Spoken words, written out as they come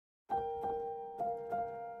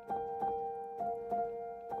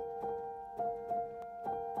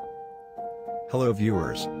Hello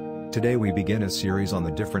viewers. Today we begin a series on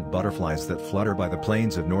the different butterflies that flutter by the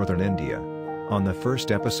plains of northern India. On the first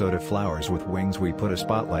episode of Flowers with Wings we put a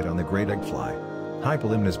spotlight on the great eggfly.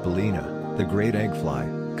 Hypolimnas bolina, the great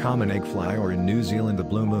eggfly, common eggfly, or in New Zealand the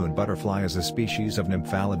blue moon butterfly, is a species of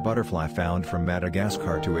nymphalidae butterfly found from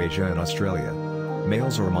Madagascar to Asia and Australia.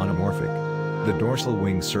 Males are monomorphic. The dorsal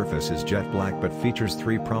wing surface is jet black but features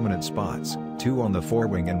 3 prominent spots, 2 on the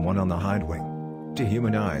forewing and 1 on the hindwing. To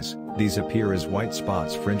human eyes, these appear as white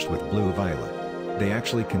spots fringed with blue-violet. They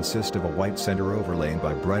actually consist of a white center overlain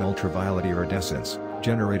by bright ultraviolet iridescence,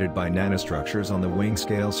 generated by nanostructures on the wing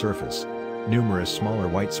scale surface. Numerous smaller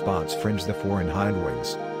white spots fringe the fore and hind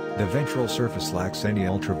wings. The ventral surface lacks any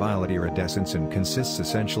ultraviolet iridescence and consists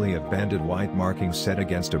essentially of banded white markings set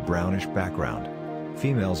against a brownish background.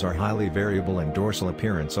 Females are highly variable in dorsal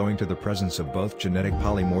appearance owing to the presence of both genetic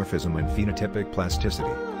polymorphism and phenotypic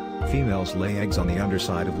plasticity. Females lay eggs on the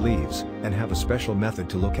underside of leaves, and have a special method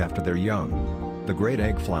to look after their young. The great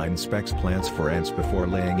eggfly inspects plants for ants before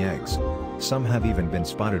laying eggs. Some have even been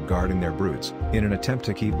spotted guarding their broods, in an attempt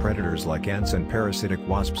to keep predators like ants and parasitic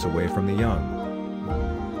wasps away from the young.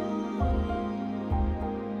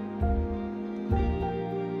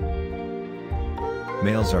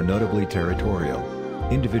 Males are notably territorial.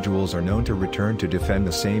 Individuals are known to return to defend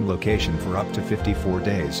the same location for up to 54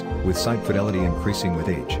 days, with site fidelity increasing with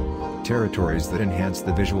age. Territories that enhance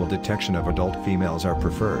the visual detection of adult females are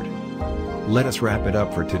preferred. Let us wrap it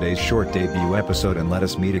up for today's short debut episode and let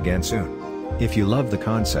us meet again soon. If you love the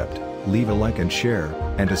concept, leave a like and share,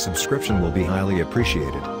 and a subscription will be highly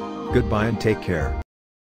appreciated. Goodbye and take care.